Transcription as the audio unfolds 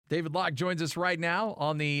David Locke joins us right now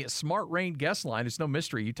on the Smart Rain guest line. It's no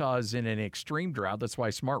mystery. Utah is in an extreme drought. That's why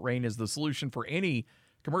Smart Rain is the solution for any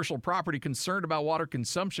commercial property concerned about water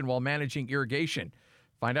consumption while managing irrigation.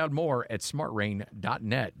 Find out more at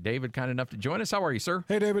smartrain.net. David, kind enough to join us. How are you, sir?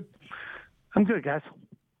 Hey, David. I'm good, guys.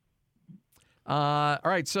 All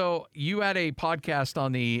right, so you had a podcast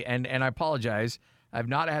on and I apologize. I've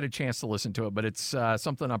not had a chance to listen to it, but it's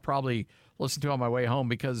something I'll probably listen to on my way home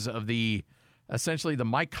because of essentially the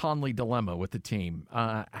Mike Conley dilemma with the team.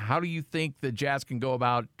 How do you think the Jazz can go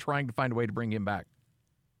about trying to find a way to bring him back?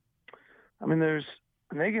 I mean,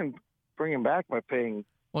 they can bring him back by paying.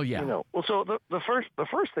 Well, yeah. So the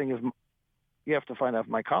first thing is you have to find out if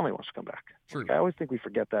Mike Conley wants to come back. True. I always think we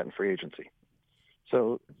forget that in free agency.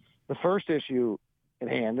 So the first issue at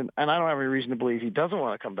hand, and I don't have any reason to believe he doesn't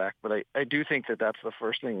want to come back, but I do think that that's the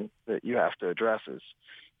first thing that you have to address is,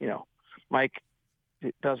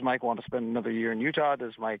 does Mike want to spend another year in Utah?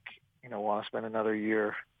 Does Mike, want to spend another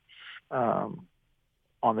year on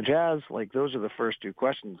the Jazz? Like, those are the first two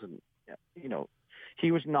questions. And,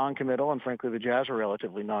 he was non-committal, and frankly, the Jazz were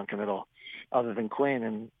relatively non-committal other than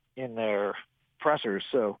Quinn in their pressers.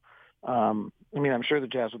 So, I'm sure the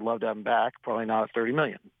Jazz would love to have him back, probably not at $30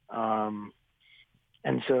 million.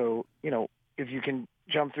 And so, if you can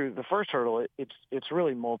jump through the first hurdle, it's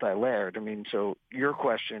really multi-layered. So your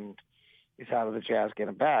question is, how do the Jazz get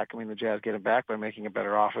him back? The Jazz get him back by making a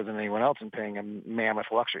better offer than anyone else and paying a mammoth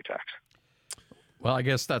luxury tax. Well, I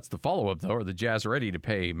guess that's the follow-up, though. Are the Jazz ready to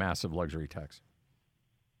pay massive luxury tax?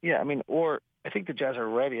 Yeah, or I think the Jazz are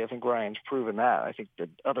ready. I think Ryan's proven that. I think the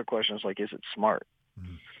other question is, is it smart?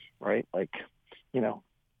 Mm-hmm. Right?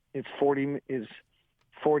 It's $40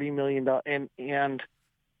 million. And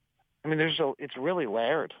it's really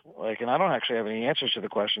layered. And I don't actually have any answers to the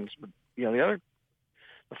questions. But,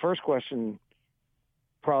 the first question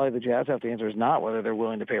probably the Jazz have to answer is not whether they're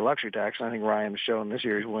willing to pay luxury tax. And I think Ryan has shown this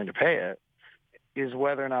year he's willing to pay it. Is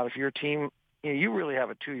whether or not if your team, you really have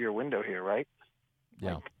a 2-year window here, right?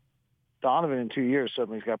 Yeah. Donovan in 2 years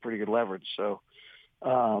suddenly has got pretty good leverage. So,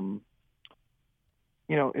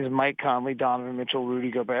 is Mike Conley, Donovan Mitchell,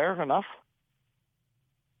 Rudy Gobert enough?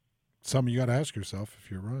 Something you got to ask yourself if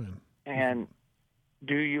you're Ryan. And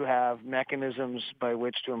do you have mechanisms by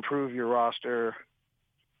which to improve your roster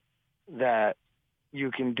that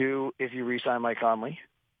you can do if you re-sign Mike Conley?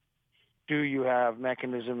 Do you have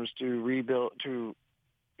mechanisms to rebuild, to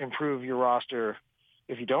improve your roster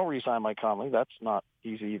if you don't re-sign Mike Conley? That's not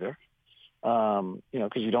easy either,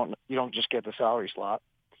 because you don't just get the salary slot.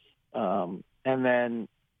 And then,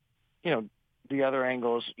 the other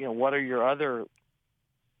angle is, what are your other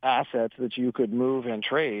assets that you could move and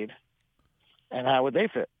trade, and how would they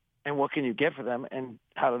fit? And what can you get for them, and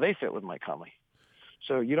how do they fit with Mike Conley?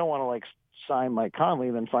 So you don't want to sign Mike Conley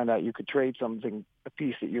and then find out you could trade a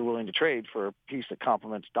piece that you're willing to trade for a piece that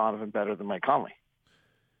complements Donovan better than Mike Conley.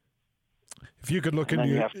 If you could look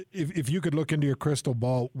if you could look into your crystal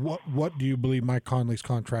ball, what do you believe Mike Conley's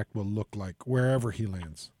contract will look like wherever he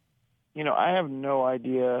lands? I have no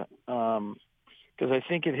idea, because I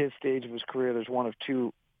think at his stage of his career, there's one of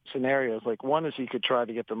two scenarios. One is he could try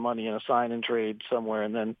to get the money in a sign and trade somewhere,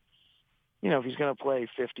 and then, if he's going to play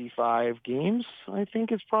 55 games, I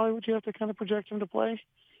think is probably what you have to kind of project him to play,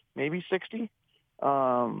 maybe 60.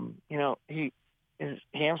 His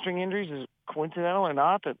hamstring injuries, is coincidental or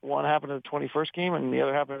not, that one happened at the 21st game and the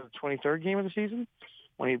other happened at the 23rd game of the season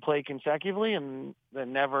when he played consecutively, and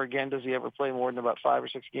then never again does he ever play more than about 5 or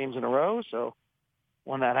 6 games in a row. So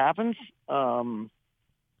when that happens, I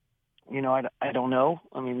don't know.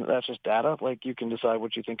 That's just data. You can decide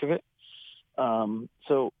what you think of it.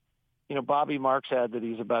 So, Bobby Marks had that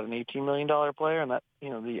he's about an $18 million player, and that,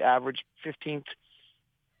 the average 15th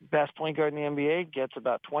best point guard in the NBA gets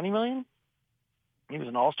about $20 million. He was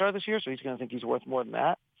an all-star this year, so he's going to think he's worth more than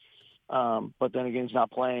that. But then again, he's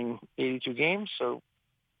not playing 82 games, so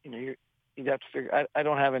you'd have to figure. I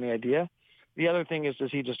don't have any idea. The other thing is,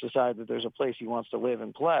 does he just decide that there's a place he wants to live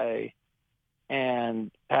and play,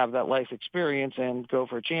 and have that life experience, and go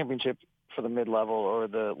for a championship for the mid-level or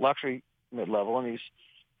the luxury mid-level, and he's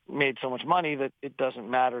made so much money that it doesn't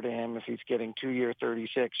matter to him if he's getting 2-year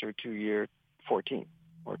 36 or 2-year 14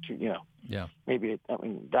 or Yeah. Maybe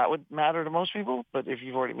that would matter to most people, but if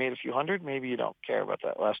you've already made a few hundred, maybe you don't care about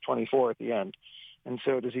that last 24 at the end. And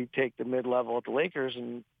so does he take the mid-level at the Lakers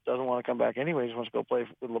and doesn't want to come back anyways, wants to go play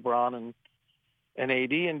with LeBron and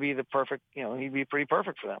AD and be the perfect, he'd be pretty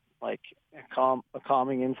perfect for them, like a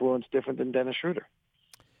calming influence different than Dennis Schroeder.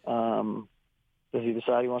 Does he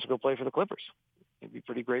decide he wants to go play for the Clippers? It'd be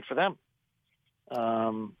pretty great for them.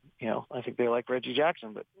 I think they like Reggie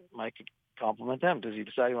Jackson, but Mike could compliment them. Does he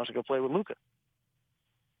decide he wants to go play with Luka?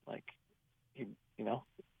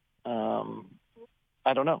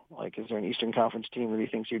 I don't know. Like, is there an Eastern Conference team that he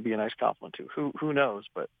thinks he'd be a nice compliment to? Who knows?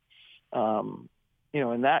 But,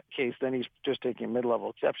 in that case, then he's just taking a mid-level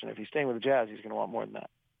exception. If he's staying with the Jazz, he's going to want more than that.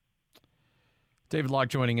 David Locke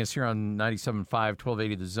joining us here on 97.5,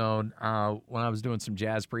 1280 The Zone. When I was doing some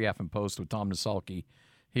Jazz pre-F and post with Tom Nasalki,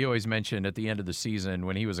 he always mentioned at the end of the season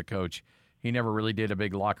when he was a coach, he never really did a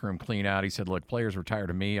big locker room clean out. He said, look, players were tired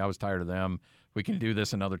of me. I was tired of them. We can do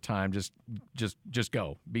this another time. Just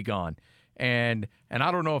go. Be gone. And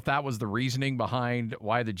I don't know if that was the reasoning behind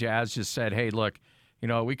why the Jazz just said, hey, look,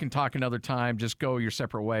 we can talk another time. Just go your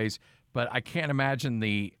separate ways. But I can't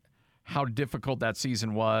imagine how difficult that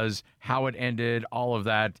season was, how it ended, all of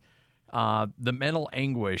that. The mental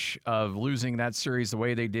anguish of losing that series the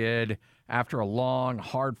way they did after a long,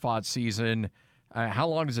 hard-fought season. How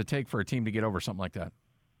long does it take for a team to get over something like that?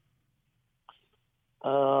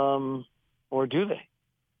 Or do they?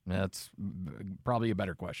 That's probably a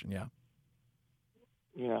better question, yeah.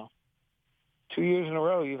 2 years in a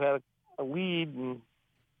row, you've had a lead and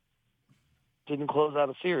didn't close out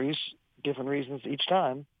a series. Different reasons each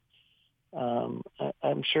time.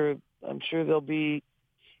 I'm sure there'll be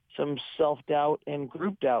some self-doubt and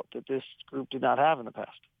group doubt that this group did not have in the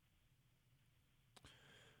past.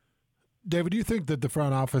 David, do you think that the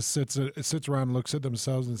front office sits around and looks at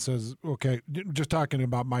themselves and says, okay, just talking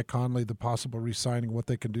about Mike Conley, the possible re-signing, what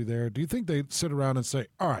they can do there, do you think they sit around and say,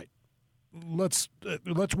 all right, let's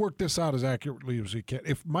work this out as accurately as we can?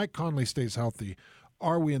 If Mike Conley stays healthy,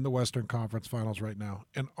 are we in the Western Conference Finals right now?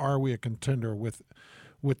 And are we a contender with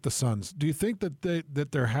the Suns? Do you think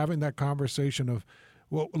that they're having that conversation of,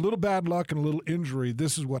 well, a little bad luck and a little injury,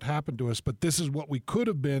 this is what happened to us, but this is what we could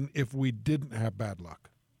have been if we didn't have bad luck?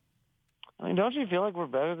 I mean, don't you feel like we're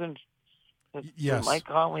better than yes. Mike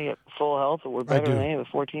Conley at full health, or we're better than any of the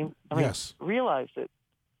 4 teams? I mean, yes. Realize that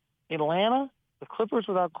Atlanta, the Clippers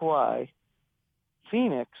without Kawhi,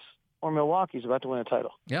 Phoenix, or Milwaukee's about to win a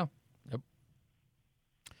title. Yeah. Yep.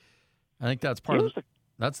 I think that's part of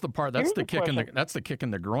that's the kick in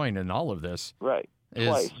the groin in all of this. Right.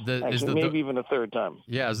 Twice. Maybe even a third time.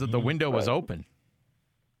 Yeah, is that the window was open.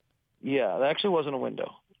 Yeah, it actually wasn't a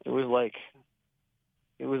window. It was like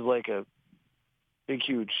a big,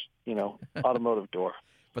 huge, automotive door.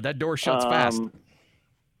 But that door shuts fast.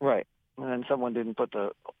 Right. And then someone didn't put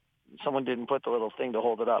the little thing to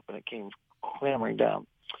hold it up, and it came clambering down.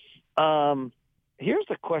 Here's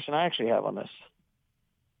the question I actually have on this.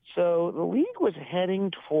 So the league was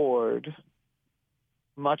heading toward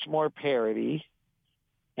much more parity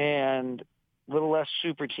and a little less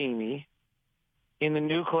super teamy in the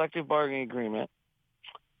new collective bargaining agreement.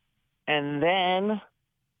 And then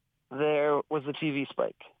there was the TV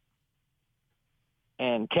spike.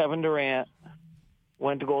 And Kevin Durant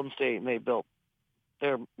went to Golden State, and they built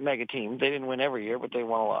their mega team. They didn't win every year, but they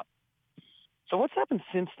won a lot. So what's happened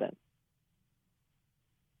since then?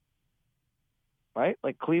 Right?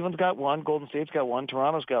 Like Cleveland's got one, Golden State's got one,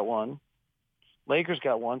 Toronto's got one, Lakers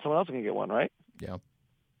got one, someone else can get one, right? Yeah.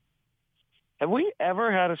 Have we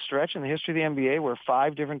ever had a stretch in the history of the NBA where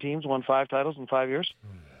 5 different teams won 5 titles in 5 years?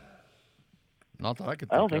 Not that I could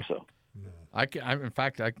think I don't think so. No. In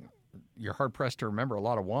fact, you're hard-pressed to remember a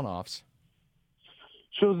lot of one-offs.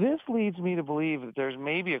 So this leads me to believe that there's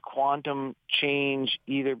maybe a quantum change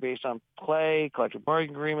either based on play, collective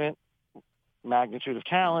bargaining agreement, magnitude of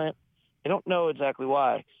talent. I don't know exactly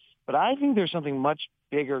why, but I think there's something much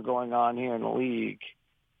bigger going on here in the league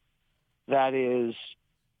that is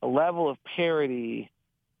a level of parity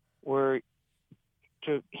where,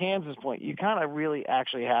 to Hans' point, you kind of really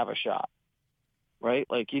actually have a shot, right?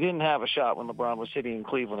 Like you didn't have a shot when LeBron was sitting in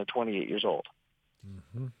Cleveland at 28 years old.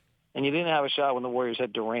 Mm-hmm. And you didn't have a shot when the Warriors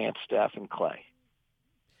had Durant, Steph, and Clay.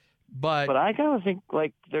 But I kind of think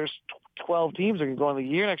like there's 12 teams that can go in the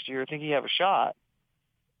year next year thinking you have a shot.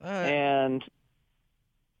 And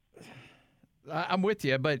I'm with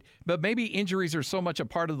you, but maybe injuries are so much a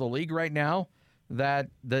part of the league right now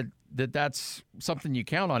that's something you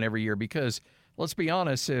count on every year. Because let's be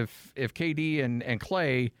honest, if KD and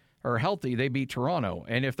Clay are healthy, they beat Toronto,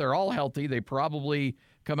 and if they're all healthy, they probably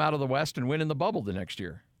come out of the West and win in the bubble the next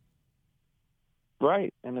year.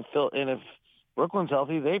 Right, and if Brooklyn's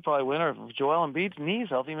healthy, they probably win. Or if Joel Embiid's knee's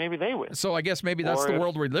healthy, maybe they win. So I guess maybe that's the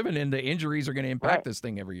world we're living in. The injuries are going to impact this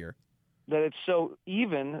thing every year. That it's so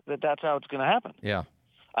even that's how it's going to happen. Yeah.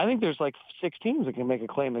 I think there's like 6 teams that can make a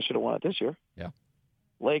claim they should have won it this year. Yeah.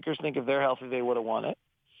 Lakers think if they're healthy, they would have won it.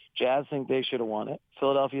 Jazz think they should have won it.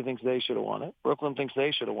 Philadelphia thinks they should have won it. Brooklyn thinks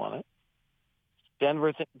they should have won it.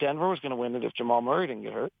 Denver was going to win it if Jamal Murray didn't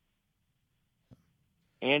get hurt.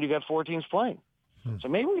 And you got 4 teams playing. So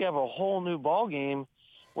maybe we have a whole new ball game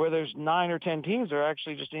where there's 9 or 10 teams that are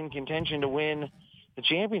actually just in contention to win the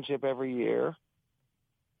championship every year,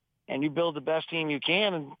 and you build the best team you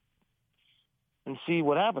can and see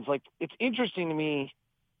what happens. Like, it's interesting to me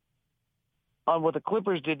on what the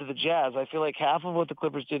Clippers did to the Jazz. I feel like half of what the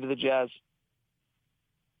Clippers did to the Jazz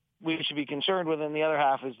we should be concerned with, and the other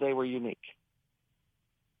half is they were unique.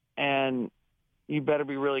 And you better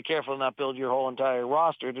be really careful and not build your whole entire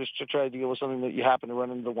roster just to try to deal with something that you happen to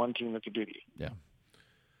run into the one team that could do to you. Yeah.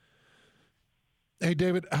 Hey,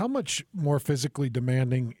 David, how much more physically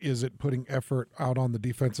demanding is it putting effort out on the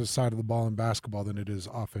defensive side of the ball in basketball than it is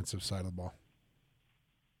offensive side of the ball?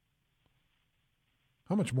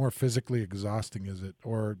 How much more physically exhausting is it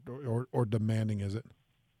or demanding is it?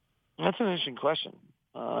 That's an interesting question.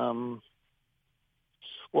 Well,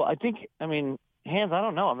 I mean, hands, I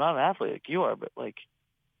don't know. I'm not an athlete like you are, but, like,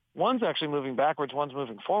 one's actually moving backwards, one's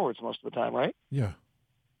moving forwards most of the time, right? Yeah.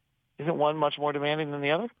 Isn't one much more demanding than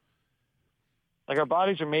the other? Like, our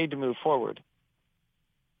bodies are made to move forward.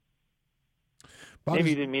 Maybe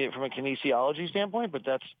you didn't mean it from a kinesiology standpoint, but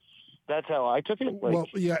that's how I took it. Like, well,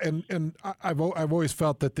 yeah, and I've always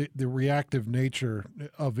felt that the reactive nature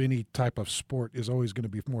of any type of sport is always going to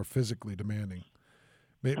be more physically demanding.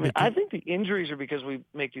 I think the injuries are because we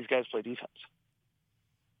make these guys play defense.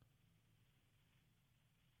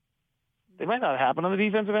 They might not happen on the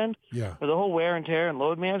defensive end. Yeah. But the whole wear and tear and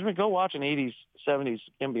load management, go watch an 80s, 70s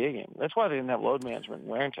NBA game. That's why they didn't have load management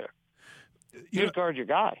and wear and tear. You just guard your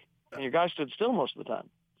guy, and your guy stood still most of the time.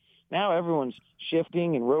 Now everyone's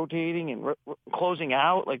shifting and rotating and closing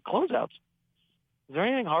out, like closeouts. Is there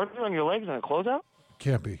anything harder on your legs than a closeout?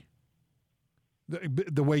 Can't be.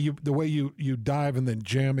 The way you dive and then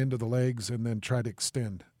jam into the legs and then try to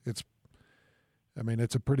extend. It's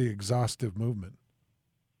a pretty exhaustive movement.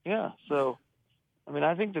 Yeah. So, I mean,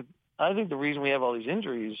 I think the reason we have all these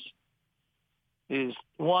injuries is,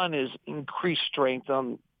 one, is increased strength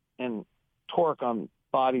and torque on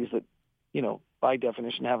bodies that, you know, by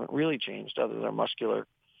definition haven't really changed other than their muscular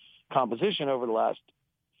composition over the last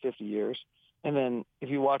 50 years. And then if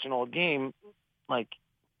you watch an old game, like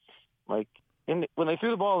when they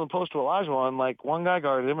threw the ball in the post to Olajuwon, like, one guy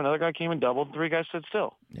guarded him, another guy came and doubled, and 3 guys stood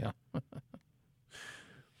still. Yeah.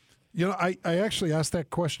 You know, I actually asked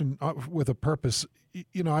that question with a purpose.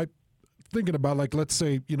 You know, I thinking about, like, let's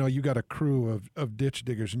say, you know, you got a crew of ditch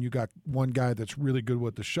diggers and you got one guy that's really good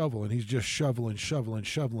with the shovel and he's just shoveling,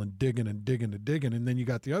 digging. And then you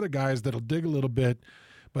got the other guys that'll dig a little bit,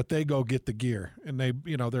 but they go get the gear and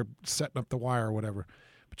they're setting up the wire or whatever.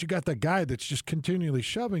 But you got that guy that's just continually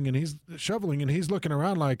shoveling and he's looking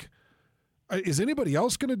around like, is anybody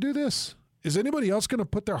else going to do this? Is anybody else going to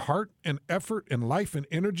put their heart and effort and life and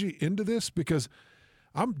energy into this? Because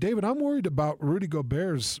I'm worried about Rudy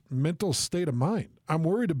Gobert's mental state of mind. I'm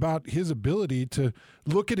worried about his ability to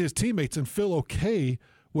look at his teammates and feel okay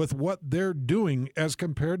with what they're doing as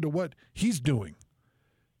compared to what he's doing.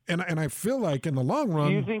 And I feel like in the long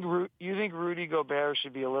run, you think Rudy Gobert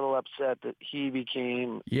should be a little upset that he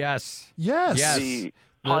became Yes. the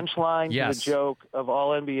punchline to the joke of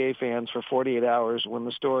all NBA fans for 48 hours when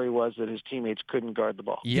the story was that his teammates couldn't guard the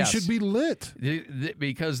ball. Yes. He should be lit.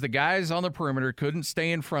 Because the guys on the perimeter couldn't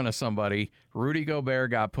stay in front of somebody. Rudy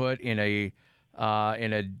Gobert got put in a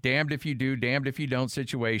damned if you do, damned if you don't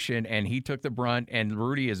situation, and he took the brunt, and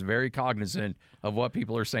Rudy is very cognizant of what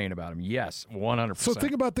people are saying about him. Yes, 100%. So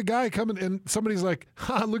think about the guy coming, and somebody's like,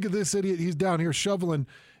 look at this idiot. He's down here shoveling,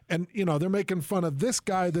 and, you know, they're making fun of this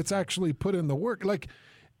guy that's actually put in the work. Like,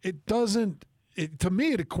 to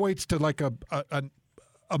me, it equates to like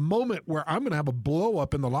a moment where I'm going to have a blow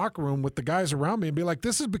up in the locker room with the guys around me and be like,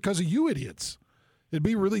 this is because of you idiots. It'd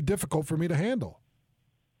be really difficult for me to handle.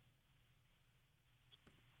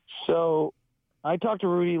 So I talked to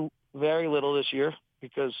Rudy very little this year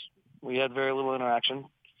because we had very little interaction.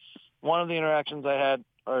 One of the interactions I had,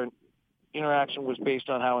 our interaction was based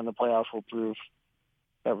on how in the playoffs we'll prove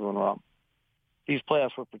everyone wrong. These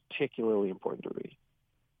playoffs were particularly important to Rudy.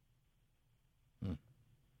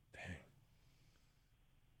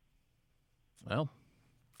 Well,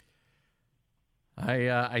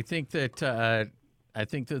 I think that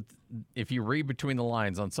if you read between the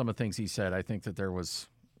lines on some of the things he said, I think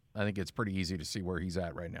it's pretty easy to see where he's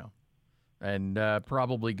at right now, and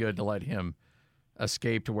probably good to let him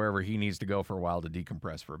escape to wherever he needs to go for a while to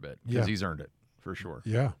decompress for a bit because he's earned it for sure.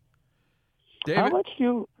 Yeah. David?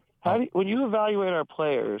 When you evaluate our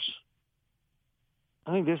players,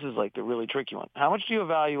 I think this is like the really tricky one. How much do you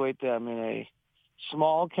evaluate them in a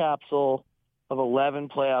small capsule of 11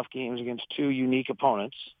 playoff games against 2 unique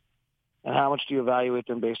opponents, and how much do you evaluate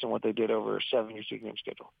them based on what they did over a 7 or 6 game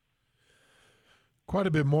schedule? Quite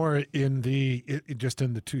a bit more in just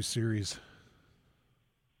in the 2 series.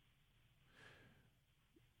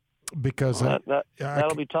 Because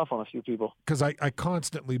that'll be tough on a few people. Because I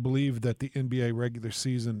constantly believe that the NBA regular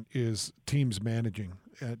season is teams managing,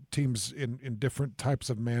 teams in different types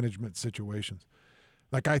of management situations.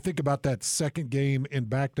 Like I think about that second game in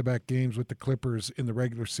back-to-back games with the Clippers in the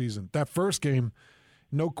regular season. That first game,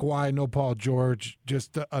 no Kawhi, no Paul George,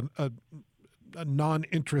 just a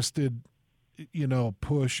non-interested,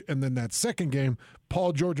 push. And then that second game,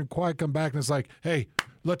 Paul George and Kawhi come back and it's like, hey,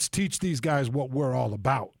 let's teach these guys what we're all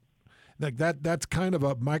about. Like that's kind of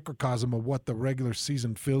a microcosm of what the regular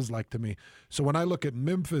season feels like to me. So when I look at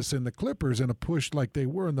Memphis and the Clippers and a push like they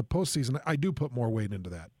were in the postseason, I do put more weight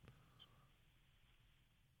into that.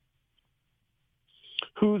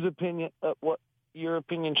 Whose opinion? What your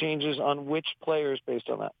opinion changes on which players based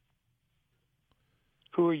on that?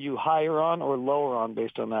 Who are you higher on or lower on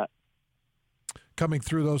based on that? Coming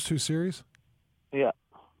through those 2 series? Yeah.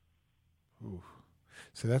 Ooh.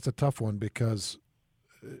 See, that's a tough one because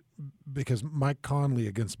Mike Conley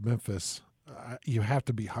against Memphis, you have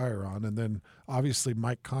to be higher on. And then obviously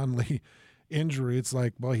Mike Conley injury, it's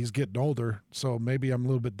like, well, he's getting older, so maybe I'm a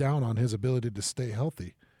little bit down on his ability to stay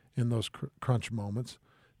healthy in those crunch moments.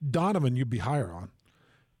 Donovan, you'd be higher on.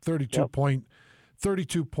 32 point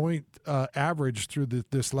average through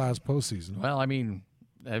this last postseason. Well, I mean,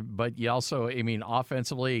 but you also,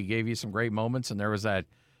 offensively, he gave you some great moments, and there was that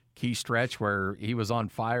key stretch where he was on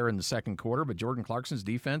fire in the second quarter, but Jordan Clarkson's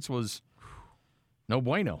defense was no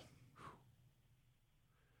bueno.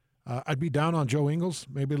 I'd be down on Joe Ingles,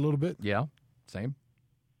 maybe a little bit. Yeah, same.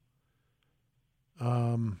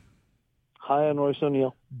 High on Royce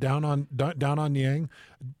O'Neal. Down on Yang.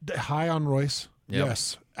 High on Royce. Yep.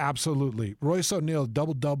 Yes, absolutely. Royce O'Neal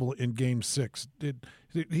double in Game 6.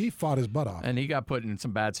 He fought his butt off, and he got put in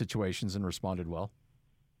some bad situations and responded well.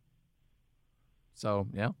 So,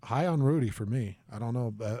 yeah. High on Rudy for me. I don't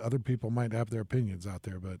know. Other people might have their opinions out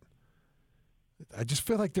there, but I just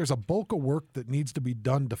feel like there's a bulk of work that needs to be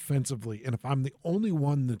done defensively. And if I'm the only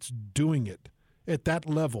one that's doing it at that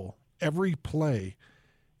level, every play,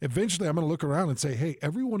 eventually I'm going to look around and say, hey,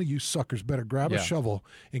 every one of you suckers better grab a shovel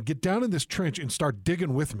and get down in this trench and start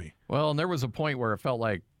digging with me. Well, and there was a point where it felt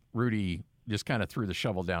like Rudy just kind of threw the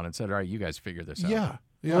shovel down and said, all right, you guys figure this out. Yeah.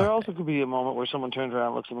 Well, there also could be a moment where someone turns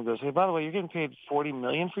around, looks at him, and goes, "Hey, by the way, you're getting paid $40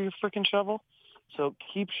 million for your freaking shovel, so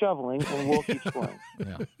keep shoveling, and we'll keep scoring."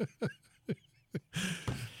 Yeah.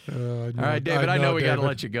 All right, David. I know we got to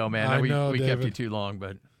let you go, man. We kept you too long,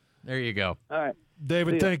 but there you go. All right,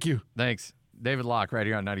 David. Thank you. Thanks, David Locke, right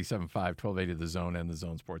here on 97.5, 1280 The Zone and the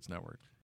Zone Sports Network.